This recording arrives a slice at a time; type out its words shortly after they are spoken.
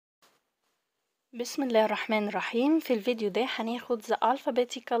بسم الله الرحمن الرحيم. في الفيديو ده هناخد the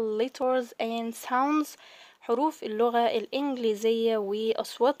alphabetical letters and sounds، حروف اللغة الإنجليزية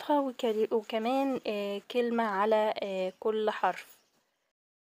وأصواتها وكمان كلمة على كل حرف.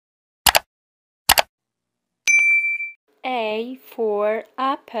 A for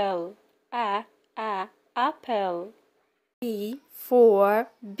apple. Apple. B for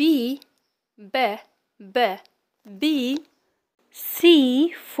B. B.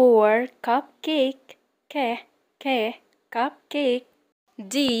 C for cupcake. Cupcake.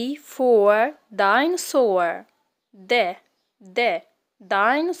 D for dinosaur.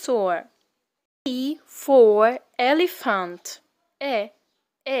 Dinosaur. E for elephant.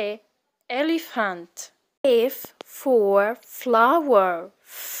 Elephant. F for flower.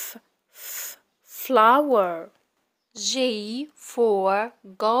 Flower. G for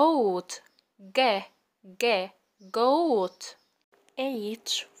goat. Goat.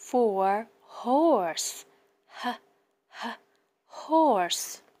 H for horse.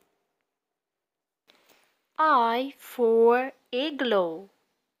 Horse. I for igloo.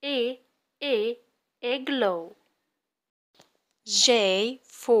 Igloo. J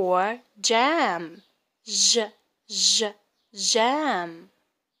for jam. Jam.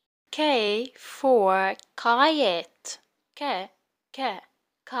 K for kite.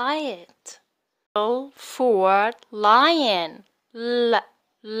 Kite. L for lion.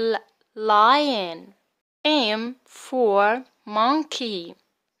 Lion. M for monkey.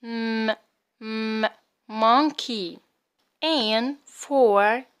 Monkey. N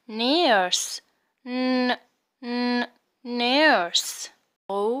for nurse. Nurse.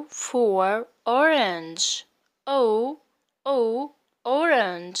 O for orange.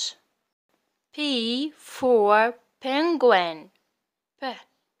 Orange. P for penguin.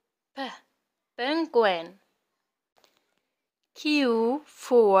 Penguin. Q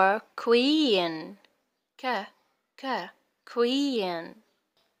for queen. Queen.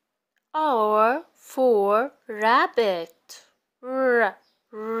 R for rabbit.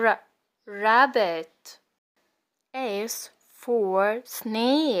 Rabbit. S for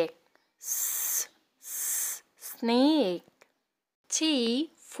snake. Snake. T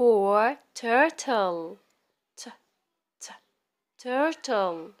for turtle.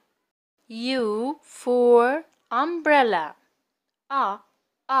 Turtle. U for umbrella.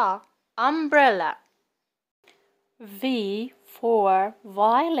 Umbrella. V for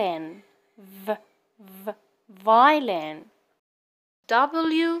violin. Violin.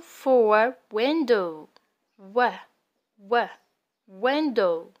 W for window.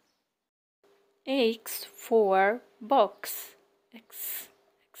 Window. X for box.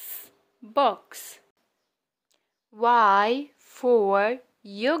 Box. Y for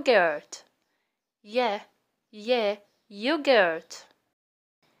yogurt. Yogurt.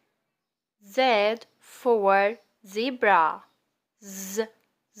 Z for zebra.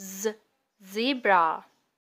 Zebra.